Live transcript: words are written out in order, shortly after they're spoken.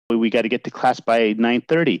we got to get to class by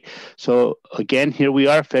 9:30. So again, here we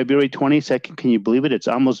are, February 22nd. Can you believe it? It's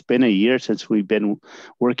almost been a year since we've been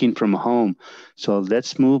working from home. So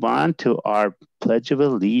let's move on to our Pledge of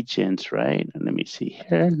Allegiance, right? And let me see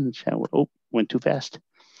here. Oh, went too fast.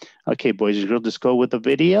 Okay, boys and girls, let's go with the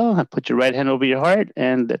video. Put your right hand over your heart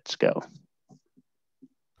and let's go.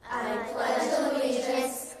 I pledge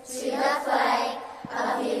allegiance to the flag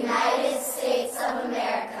of the United States of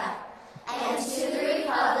America and to the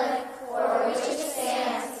republic for which it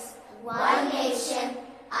stands, one nation,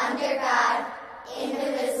 under God,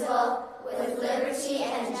 indivisible, with liberty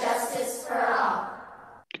and justice for all.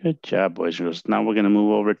 Good job, boys and girls. Now we're going to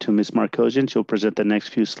move over to Ms. Markosian. She'll present the next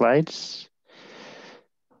few slides.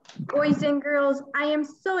 Boys and girls, I am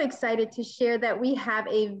so excited to share that we have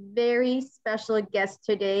a very special guest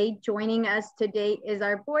today. Joining us today is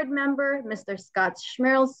our board member, Mr. Scott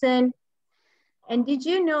Schmerelson. And did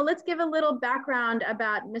you know, let's give a little background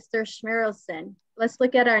about Mr. Schmerelson. Let's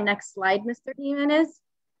look at our next slide, Mr. Jimenez.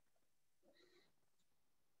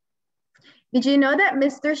 Did you know that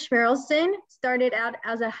Mr. Schmerelson started out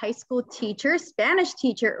as a high school teacher, Spanish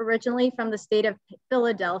teacher, originally from the state of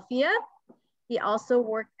Philadelphia? He also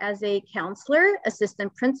worked as a counselor,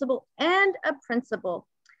 assistant principal, and a principal.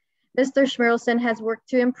 Mr. Schmerelson has worked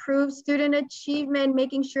to improve student achievement,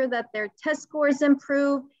 making sure that their test scores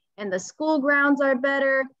improve and the school grounds are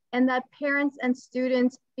better, and that parents and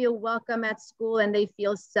students feel welcome at school and they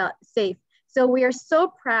feel safe. So we are so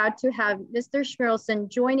proud to have Mr. Schmerelson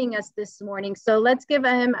joining us this morning. So let's give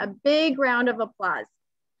him a big round of applause.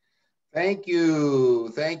 Thank you.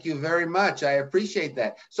 Thank you very much. I appreciate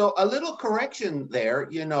that. So a little correction there,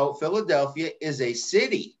 you know, Philadelphia is a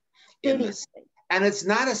city. And it's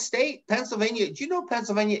not a state. Pennsylvania, do you know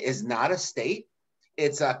Pennsylvania is not a state?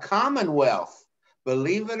 It's a commonwealth,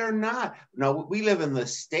 believe it or not. No, we live in the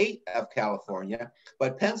state of California,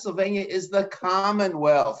 but Pennsylvania is the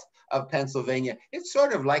commonwealth of Pennsylvania. It's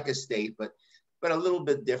sort of like a state, but a little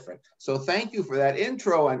bit different. So thank you for that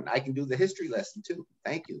intro, and I can do the history lesson too.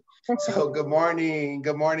 Thank you. So good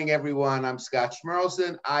morning everyone. I'm Scott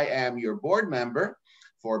Schmerelson. I am your board member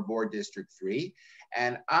for Board District 3,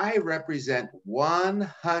 and I represent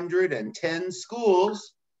 110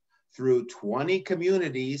 schools through 20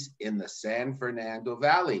 communities in the San Fernando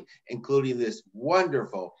Valley, including this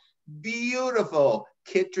wonderful, beautiful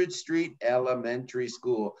Kittredge Street Elementary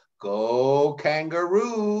School. Go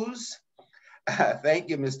Kangaroos! Thank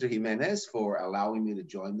you, Mr. Jimenez, for allowing me to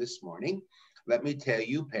join this morning. Let me tell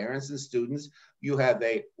you, parents and students, you have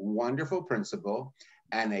a wonderful principal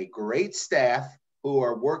and a great staff who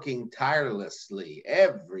are working tirelessly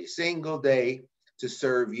every single day to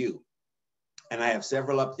serve you. And I have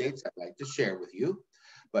several updates I'd like to share with you.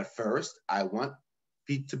 But first, I want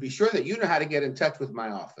to be sure that you know how to get in touch with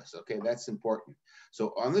my office, okay? That's important.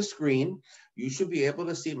 So on the screen, you should be able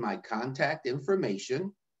to see my contact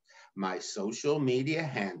information, my social media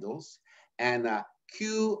handles, and a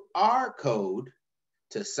QR code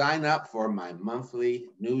to sign up for my monthly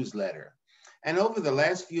newsletter. And over the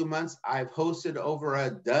last few months, I've hosted over a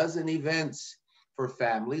dozen events for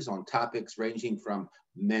families on topics ranging from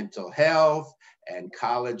mental health and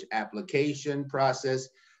college application process.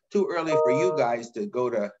 Too early for you guys to go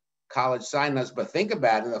to college signups, but think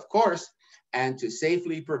about it, of course, and to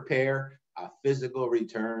safely prepare a physical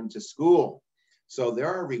return to school. So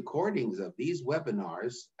there are recordings of these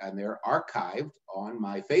webinars, and they're archived on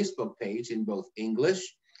my Facebook page in both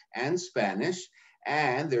English and Spanish,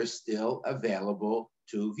 and they're still available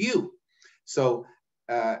to view. So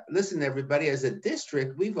listen, everybody, as a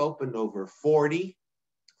district, we've opened over 40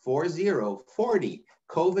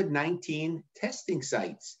 COVID-19 testing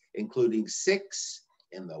sites, including 6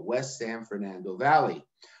 in the West San Fernando Valley.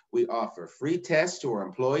 We offer free tests to our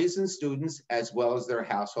employees and students, as well as their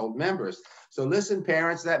household members. So listen,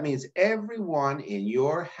 parents, that means everyone in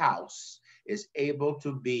your house is able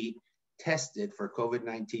to be tested for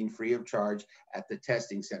COVID-19 free of charge at the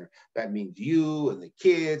testing center. That means you and the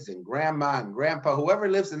kids and grandma and grandpa, whoever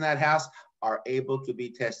lives in that house, are able to be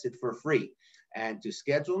tested for free. And to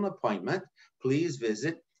schedule an appointment, please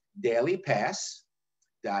visit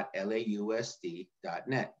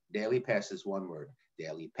dailypass.lausd.net. DailyPass is one word.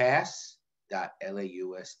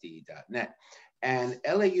 dailypass.lausd.net. And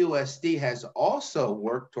LAUSD has also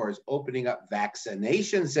worked towards opening up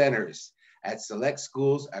vaccination centers at select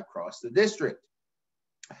schools across the district.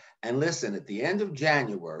 And listen, at the end of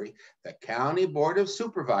January, the County Board of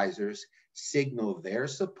Supervisors signaled their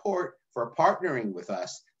support for partnering with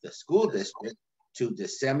us, the school district, to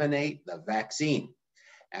disseminate the vaccine.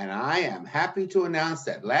 And I am happy to announce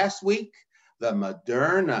that last week, The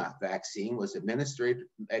Moderna vaccine was administered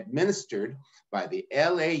by the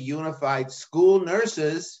LA Unified School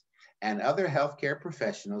Nurses and other healthcare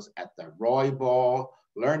professionals at the Roy Ball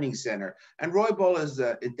Learning Center. And Roy Ball is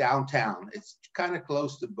in downtown. It's kind of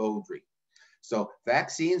close to Beaudry. So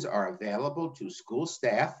vaccines are available to school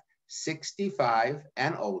staff 65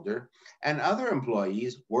 and older, and other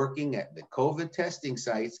employees working at the COVID testing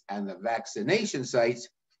sites and the vaccination sites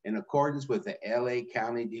in accordance with the LA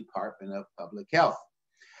County Department of Public Health.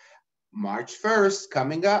 March 1st,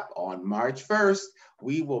 coming up on March 1st,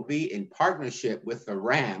 we will be in partnership with the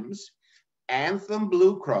Rams, Anthem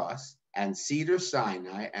Blue Cross, and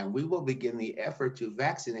Cedars-Sinai, and we will begin the effort to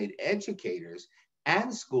vaccinate educators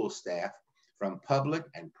and school staff from public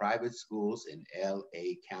and private schools in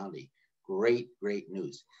LA County. Great, great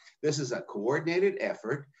news. This is a coordinated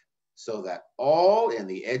effort so that all in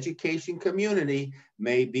the education community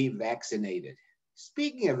may be vaccinated.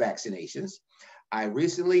 Speaking of vaccinations, I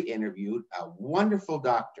recently interviewed a wonderful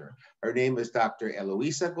doctor. Her name is Dr.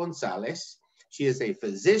 Eloisa Gonzalez. She is a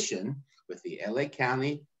physician with the LA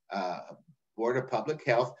County Board of Public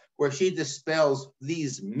Health, where she dispels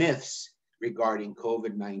these myths regarding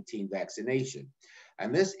COVID-19 vaccination.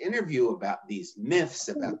 And this interview about these myths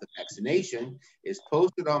about the vaccination is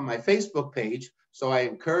posted on my Facebook page, so I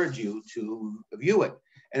encourage you to view it.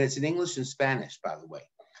 And it's in English and Spanish, by the way.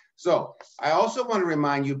 So I also want to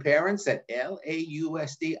remind you parents that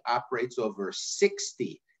LAUSD operates over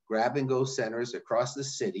 60 grab-and-go centers across the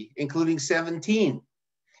city, including 17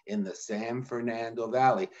 in the San Fernando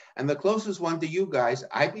Valley. And the closest one to you guys,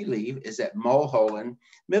 I believe, is at Mulholland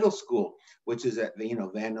Middle School, which is at,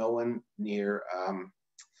 Van Owen near,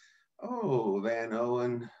 Van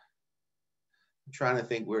Owen. I'm trying to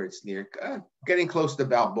think where it's near, getting close to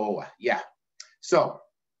Balboa, yeah. So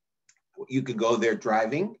you can go there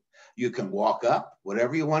driving, you can walk up,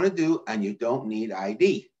 whatever you want to do, and you don't need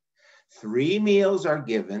ID. 3 meals are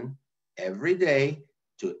given every day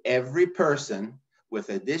to every person, with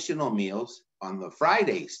additional meals on the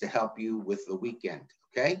Fridays to help you with the weekend,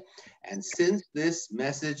 okay? And since this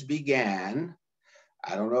message began,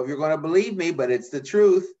 I don't know if you're going to believe me, but it's the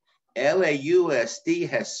truth. LAUSD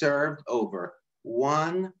has served over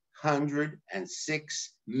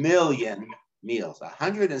 106 million meals,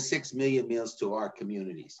 106 million meals to our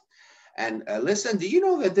communities. And listen, do you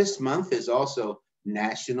know that this month is also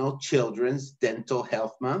National Children's Dental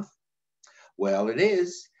Health Month? Well, it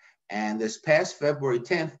is. And this past February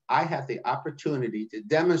 10th, I had the opportunity to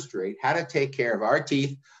demonstrate how to take care of our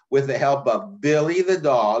teeth with the help of Billy the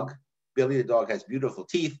dog. Billy the dog has beautiful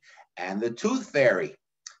teeth, and the Tooth Fairy.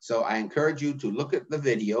 So I encourage you to look at the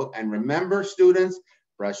video, and remember, students,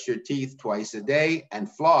 brush your teeth twice a day and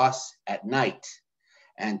floss at night.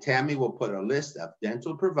 And Tammy will put a list of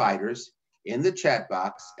dental providers in the chat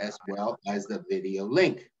box, as well as the video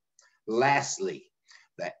link. Lastly,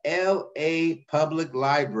 the LA Public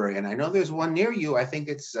Library, and I know there's one near you. I think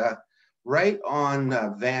it's right on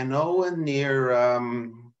Van Owen near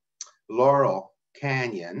Laurel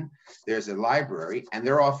Canyon. There's a library, and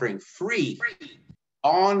they're offering free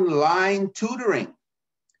online tutoring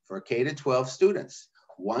for K-12 students.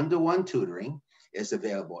 One-to-one tutoring is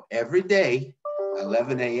available every day,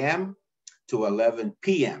 11 a.m. to 11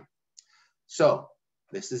 p.m. So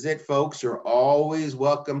this is it, folks. You're always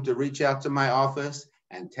welcome to reach out to my office,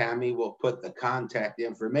 and Tammy will put the contact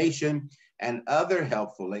information and other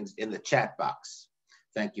helpful links in the chat box.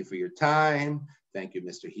 Thank you for your time. Thank you,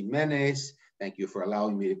 Mr. Jimenez. Thank you for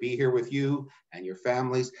allowing me to be here with you and your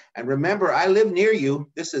families. And remember, I live near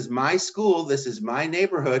you. This is my school. This is my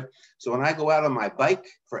neighborhood. So when I go out on my bike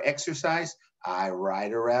for exercise, I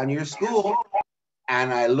ride around your school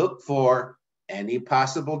and I look for any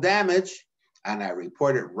possible damage, and I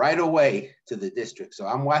report it right away to the district. So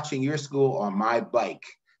I'm watching your school on my bike.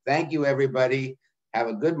 Thank you, everybody. Have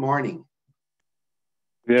a good morning.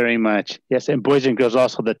 Very much. Yes, and boys and girls,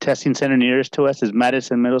 also the testing center nearest to us is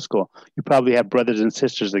Madison Middle School. You probably have brothers and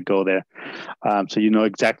sisters that go there. So you know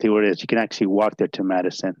exactly where it is. You can actually walk there to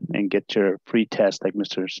Madison and get your free test, like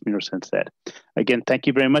Mr. Smitterson said. Again, thank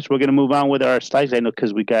you very much. We're going to move on with our slides. I know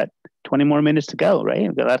because we got 20 more minutes to go, right?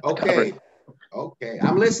 We've got a lot to cover. Okay,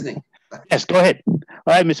 I'm listening. Yes, go ahead. All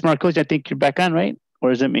right, Ms. Marcos, I think you're back on, right?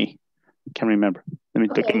 Or is it me? I can't remember. Let me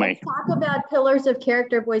look at my... Let's talk about pillars of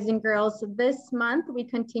character, boys and girls. This month, we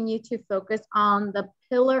continue to focus on the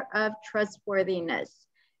pillar of trustworthiness.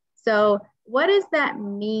 So what does that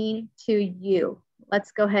mean to you?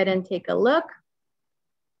 Let's go ahead and take a look.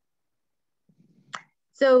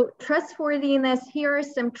 So trustworthiness, here are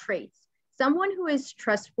some traits. Someone who is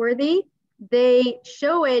trustworthy, they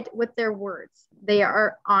show it with their words. They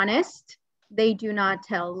are honest, they do not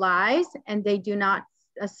tell lies, and they do not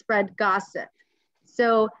spread gossip.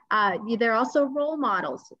 So they're also role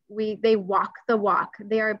models. They walk the walk.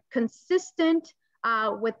 They are consistent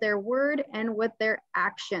with their word and with their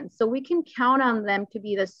actions. So we can count on them to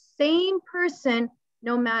be the same person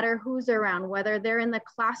no matter who's around, whether they're in the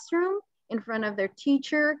classroom in front of their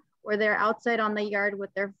teacher, or they're outside on the yard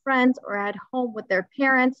with their friends, or at home with their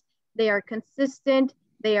parents. They are consistent,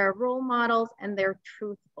 they are role models, and they're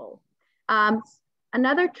truthful.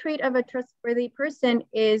 Another trait of a trustworthy person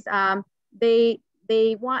is they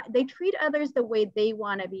treat others the way they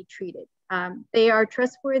want to be treated. They are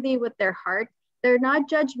trustworthy with their heart. They're not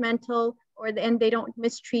judgmental, and they don't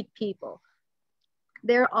mistreat people.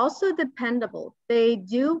 They're also dependable. They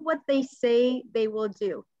do what they say they will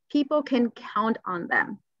do. People can count on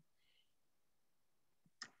them.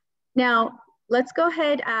 Now, let's go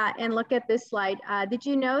ahead and look at this slide. Did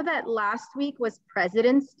you know that last week was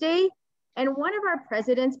President's Day? And one of our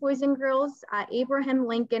presidents, boys and girls, Abraham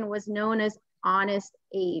Lincoln, was known as Honest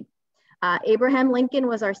Abe. Abraham Lincoln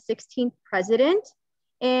was our 16th president,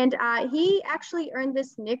 and he actually earned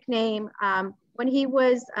this nickname when he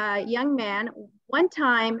was a young man. One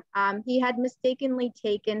time, he had mistakenly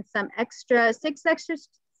taken some six extra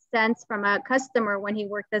cents from a customer when he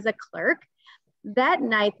worked as a clerk. That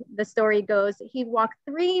night, the story goes, he walked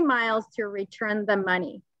 3 miles to return the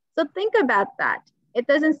money. So think about that. It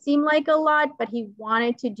doesn't seem like a lot, but he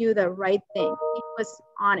wanted to do the right thing. He was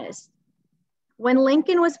honest. When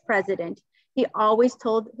Lincoln was president, he always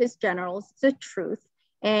told his generals the truth.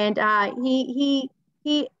 And he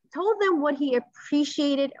told them what he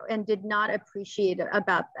appreciated and did not appreciate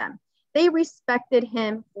about them. They respected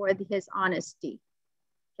him for his honesty,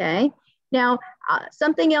 okay? Now,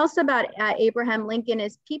 something else about Abraham Lincoln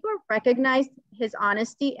is people recognized his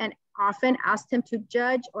honesty and often asked him to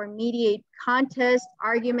judge or mediate contests,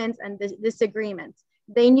 arguments, and disagreements.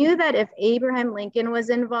 They knew that if Abraham Lincoln was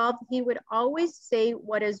involved, he would always say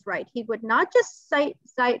what is right. He would not just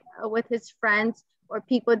side with his friends or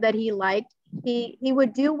people that he liked. He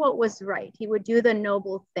would do what was right. He would do the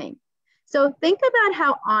noble thing. So think about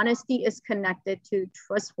how honesty is connected to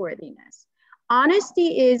trustworthiness.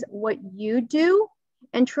 Honesty is what you do,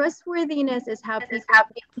 and trustworthiness is how people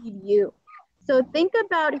perceive you. So think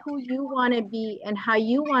about who you want to be and how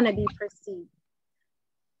you want to be perceived.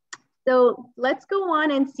 So let's go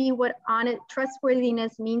on and see what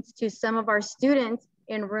trustworthiness means to some of our students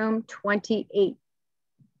in room 28.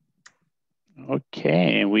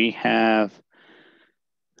 Okay, we have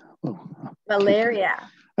Valeria.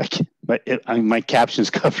 My caption's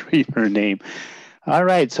covering her name. All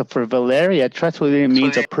right, so for Valeria, trustworthy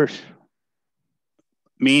means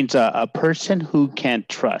a person who can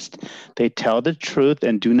trust. They tell the truth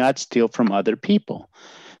and do not steal from other people.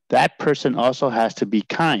 That person also has to be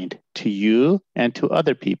kind to you and to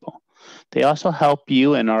other people. They also help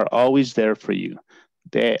you and are always there for you.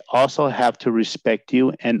 They also have to respect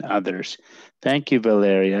you and others. Thank you,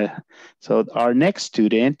 Valeria. So our next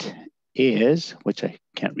student is, which I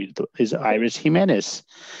can't read, is Iris Jimenez.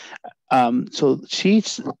 So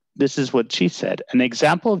this is what she said. An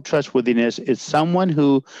example of trustworthiness is someone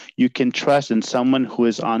who you can trust and someone who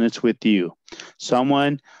is honest with you.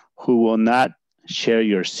 Someone who will not share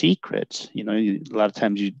your secrets. You know, a lot of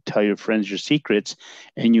times you tell your friends your secrets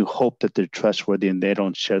and you hope that they're trustworthy and they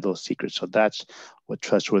don't share those secrets. So that's what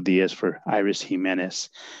trustworthy is for Iris Jimenez.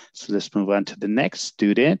 So let's move on to the next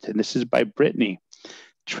student. And this is by Brittany.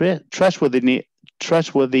 Trustworthy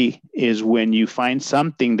is when you find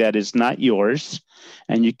something that is not yours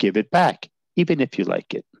and you give it back, even if you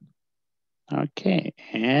like it. Okay,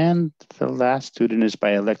 and the last student is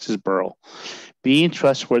by Alexis Burrell. Being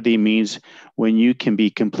trustworthy means when you can be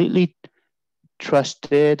completely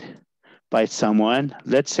trusted by someone.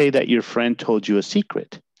 Let's say that your friend told you a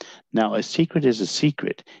secret. Now, a secret is a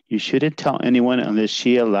secret. You shouldn't tell anyone unless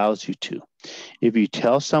she allows you to. If you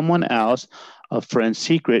tell someone else a friend's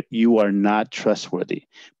secret, you are not trustworthy.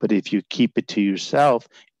 But if you keep it to yourself,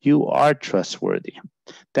 you are trustworthy.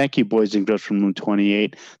 Thank you, boys and girls from room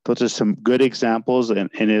 28. Those are some good examples, and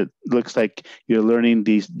it looks like you're learning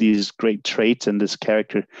these great traits and this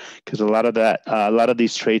character, because a lot of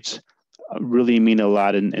these traits really mean a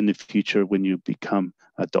lot in the future when you become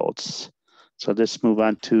adults. So let's move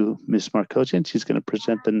on to Ms. Markosian. She's going to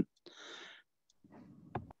present them.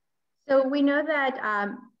 So we know that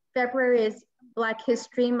February is Black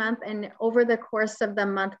History Month, and over the course of the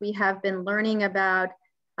month, we have been learning about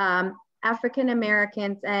African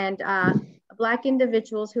Americans and Black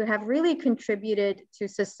individuals who have really contributed to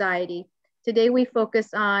society. Today, we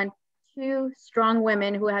focus on 2 strong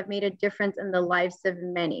women who have made a difference in the lives of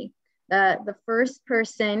many. The first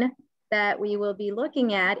person that we will be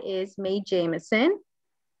looking at is Mae Jemison.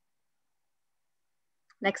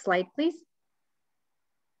 Next slide, please.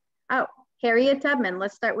 Oh, Harriet Tubman.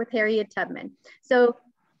 Let's start with Harriet Tubman. So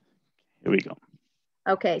here we go.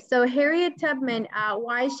 Okay, so Harriet Tubman,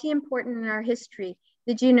 why is she important in our history?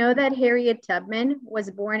 Did you know that Harriet Tubman was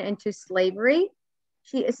born into slavery?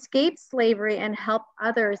 She escaped slavery and helped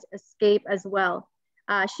others escape as well.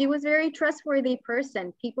 She was a very trustworthy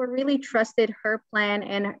person. People really trusted her plan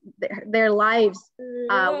and their lives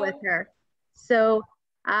with her. So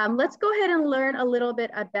let's go ahead and learn a little bit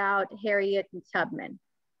about Harriet Tubman.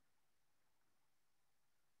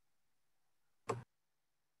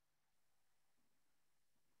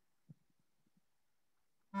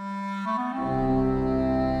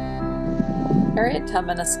 Harriet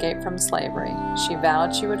Tubman escaped from slavery. She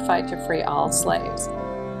vowed she would fight to free all slaves.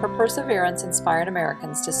 Her perseverance inspired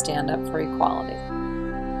Americans to stand up for equality.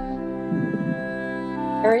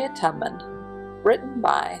 Harriet Tubman, written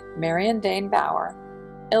by Marion Dane Bauer,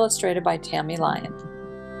 illustrated by Tammy Lyon.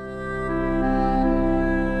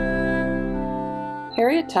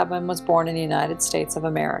 Harriet Tubman was born in the United States of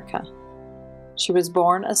America. She was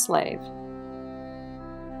born a slave.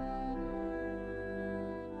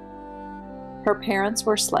 Her parents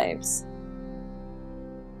were slaves.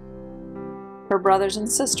 Her brothers and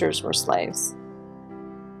sisters were slaves.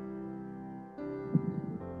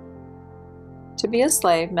 To be a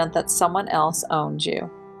slave meant that someone else owned you.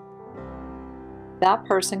 That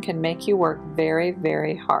person can make you work very,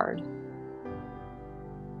 very hard.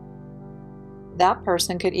 That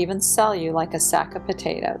person could even sell you like a sack of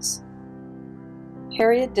potatoes.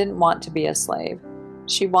 Harriet didn't want to be a slave.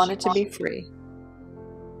 She wanted to be free.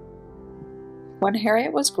 When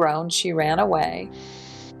Harriet was grown, she ran away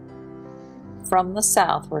from the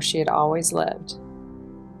South where she had always lived.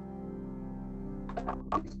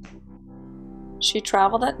 She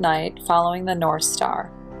traveled at night following the North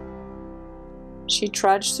Star. She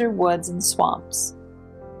trudged through woods and swamps.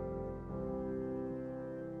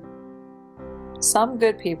 Some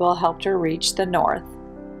good people helped her reach the North,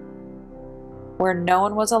 where no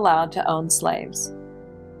one was allowed to own slaves.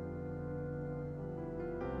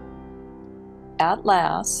 At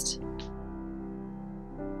last,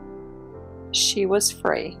 she was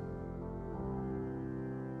free.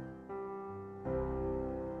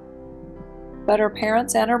 But her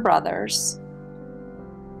parents and her brothers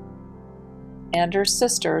and her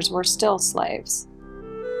sisters were still slaves.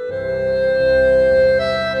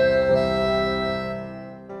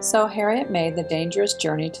 So Harriet made the dangerous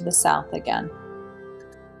journey to the South again.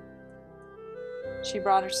 She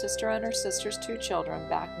brought her sister and her sister's 2 children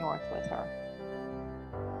back north with her.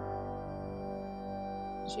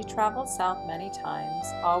 She traveled south many times,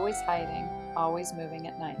 always hiding, always moving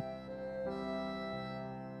at night.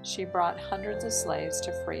 She brought hundreds of slaves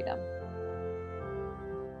to freedom.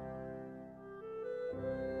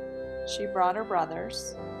 She brought her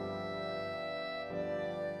brothers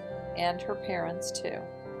and her parents too.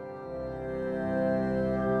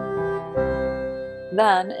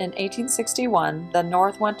 Then, in 1861, the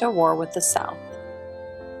North went to war with the South.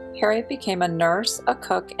 Harriet became a nurse, a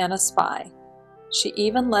cook, and a spy. She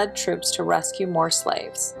even led troops to rescue more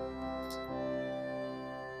slaves.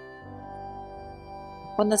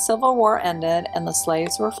 When the Civil War ended and the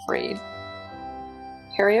slaves were freed,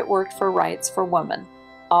 Harriet worked for rights for women,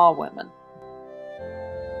 all women.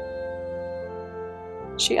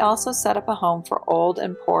 She also set up a home for old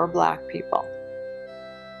and poor Black people.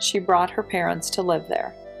 She brought her parents to live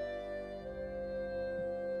there.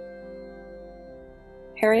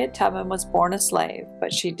 Harriet Tubman was born a slave,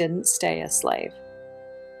 but she didn't stay a slave.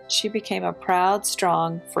 She became a proud,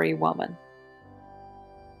 strong, free woman.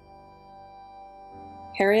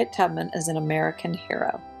 Harriet Tubman is an American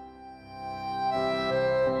hero.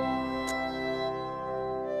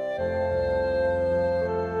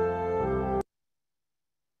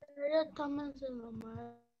 Harriet Tubman is an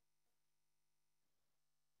American.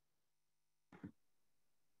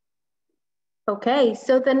 Okay,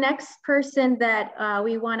 so the next person that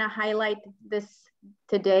we want to highlight this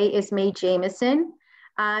today is Mae Jemison.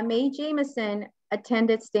 Mae Jemison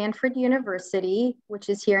attended Stanford University, which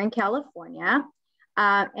is here in California.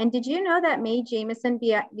 And did you know that Mae Jemison,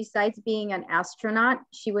 besides being an astronaut,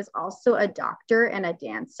 she was also a doctor and a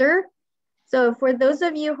dancer? So for those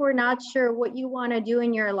of you who are not sure what you want to do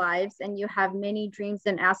in your lives and you have many dreams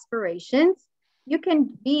and aspirations, you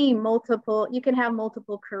can have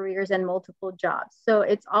multiple careers and multiple jobs. So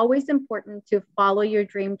it's always important to follow your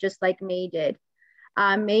dream just like Mae did.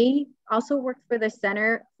 Mae also worked for the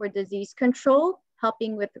Center for Disease Control,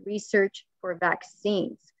 helping with research for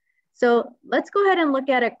vaccines. So let's go ahead and look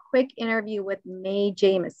at a quick interview with Mae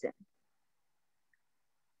Jemison.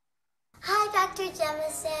 Hi, Dr.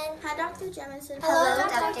 Jemison. Hi, Dr. Jemison. Hello,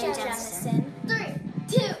 Dr. Jemison.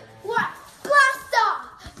 3, 2, 1, blast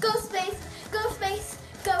off! Go space, go space,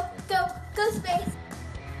 go, go, go space.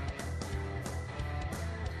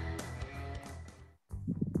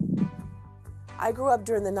 I grew up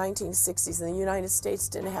during the 1960s, and the United States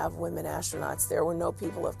didn't have women astronauts. There were no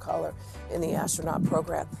people of color in the astronaut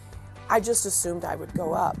program. I just assumed I would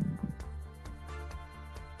go up.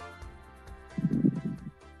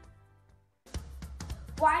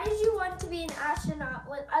 Why did you want to be an astronaut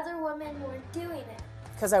when other women weren't doing it?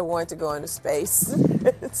 Because I wanted to go into space.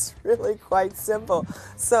 It's really quite simple.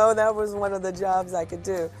 So that was one of the jobs I could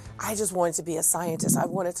do. I just wanted to be a scientist. I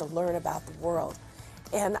wanted to learn about the world.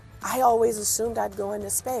 And I always assumed I'd go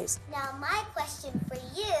into space. Now, my question for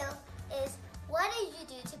you is, what did you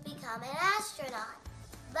do to become an astronaut?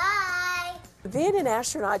 Bye! Being an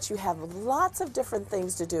astronaut, you have lots of different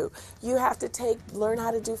things to do. You have to learn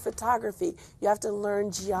how to do photography. You have to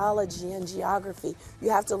learn geology and geography. You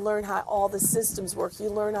have to learn how all the systems work. You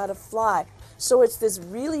learn how to fly. So it's this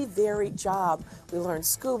really varied job. We learn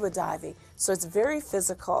scuba diving. So it's very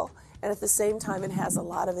physical, and at the same time, it has a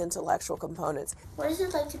lot of intellectual components. What is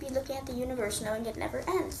it like to be looking at the universe knowing it never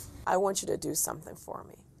ends? I want you to do something for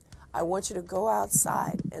me. I want you to go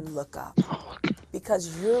outside and look up,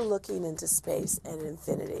 because you're looking into space and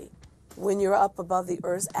infinity. When you're up above the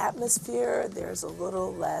Earth's atmosphere, there's a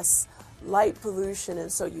little less light pollution, and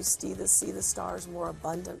so you see the stars more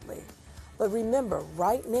abundantly. But remember,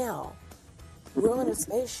 right now, we're on a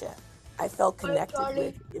spaceship. I felt connected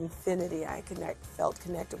with infinity. I felt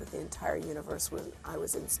connected with the entire universe when I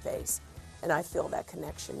was in space. And I feel that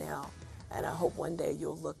connection now. And I hope one day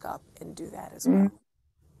you'll look up and do that as well.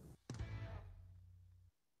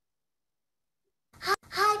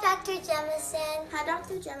 Hi, Dr. Jemison. Hi,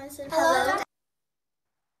 Dr. Jemison. Hello.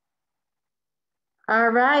 All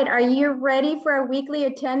right, are you ready for our weekly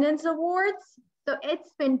attendance awards? So it's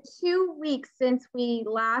been 2 weeks since we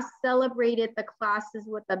last celebrated the classes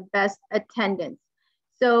with the best attendance.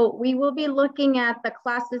 So we will be looking at the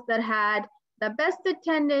classes that had the best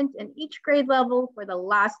attendance in each grade level for the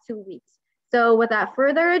last 2 weeks. So without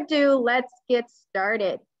further ado, let's get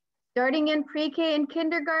started. Starting in pre-K and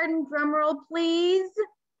kindergarten, drum roll please.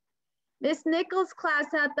 Miss Nichols' class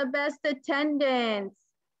had the best attendance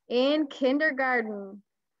in kindergarten.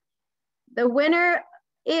 The winner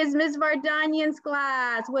is Ms. Vardanian's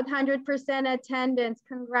class with 100% attendance.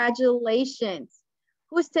 Congratulations.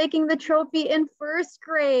 Who's taking the trophy in first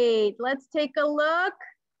grade? Let's take a look.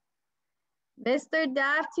 Mr.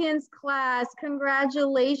 Daftian's class,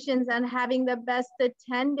 congratulations on having the best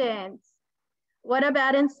attendance. What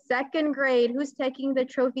about in second grade? Who's taking the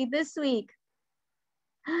trophy this week?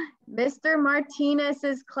 Mr.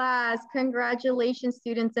 Martinez's class, congratulations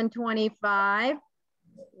students in 25.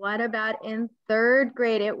 What about in third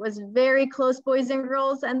grade? It was very close, boys and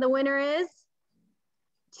girls, and the winner is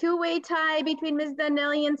two-way tie between Ms.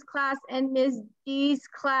 Danelian's class and Ms. D's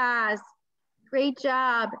class. Great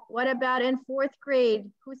job. What about in fourth grade?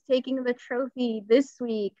 Who's taking the trophy this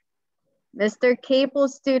week? Mr.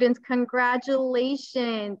 Capel's students,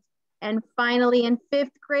 congratulations. And finally, in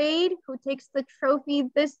fifth grade, who takes the trophy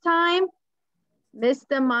this time? Ms.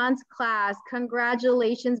 Damon's class.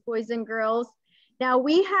 Congratulations, boys and girls. Now,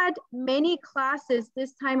 we had many classes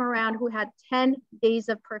this time around who had 10 days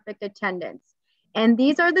of perfect attendance. And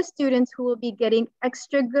these are the students who will be getting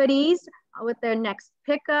extra goodies with their next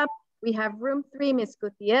pickup. We have room 3, Ms.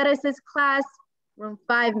 Gutierrez's class, room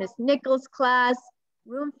 5, Ms. Nichols' class,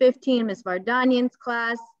 room 15, Ms. Vardanian's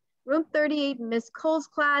class, room 38, Ms. Cole's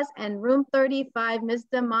class, and room 35, Ms.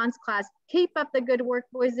 Damon's class. Keep up the good work,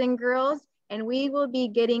 boys and girls, and we will be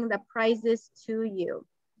getting the prizes to you.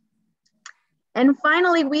 And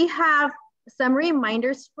finally, we have some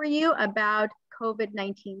reminders for you about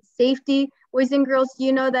COVID-19 safety. Boys and girls,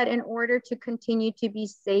 you know that in order to continue to be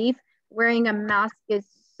safe, wearing a mask is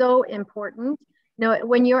so important. You know,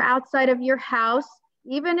 when you're outside of your house,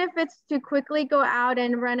 even if it's to quickly go out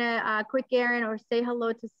and run a quick errand or say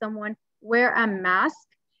hello to someone, wear a mask.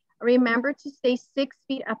 Remember to stay 6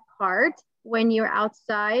 feet apart when you're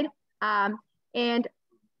outside, and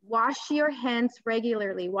wash your hands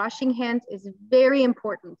regularly. Washing hands is very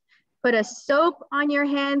important. Put a soap on your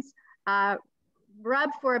hands, rub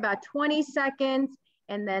for about 20 seconds,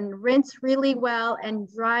 and then rinse really well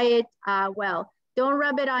and dry it well. Don't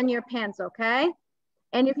rub it on your pants, okay?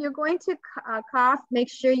 And if you're going to cough, make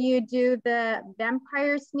sure you do the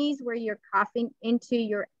vampire sneeze where you're coughing into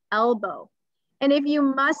your elbow. And if you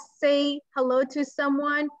must say hello to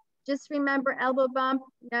someone, just remember elbow bump.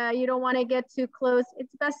 You don't want to get too close.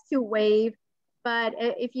 It's best to wave. but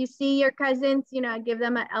if you see your cousins, you know, give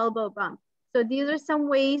them an elbow bump. So these are some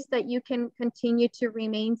ways that you can continue to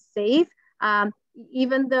remain safe.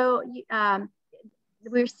 Even though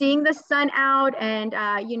we're seeing the sun out and,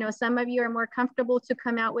 you know, some of you are more comfortable to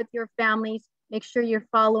come out with your families, make sure you're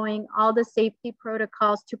following all the safety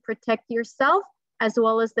protocols to protect yourself as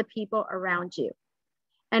well as the people around you.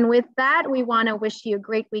 And with that, we want to wish you a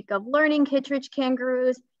great week of learning, Kittredge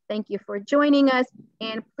Kangaroos. Thank you for joining us,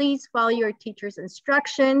 and please follow your teacher's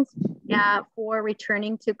instructions for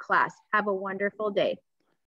returning to class. Have a wonderful day.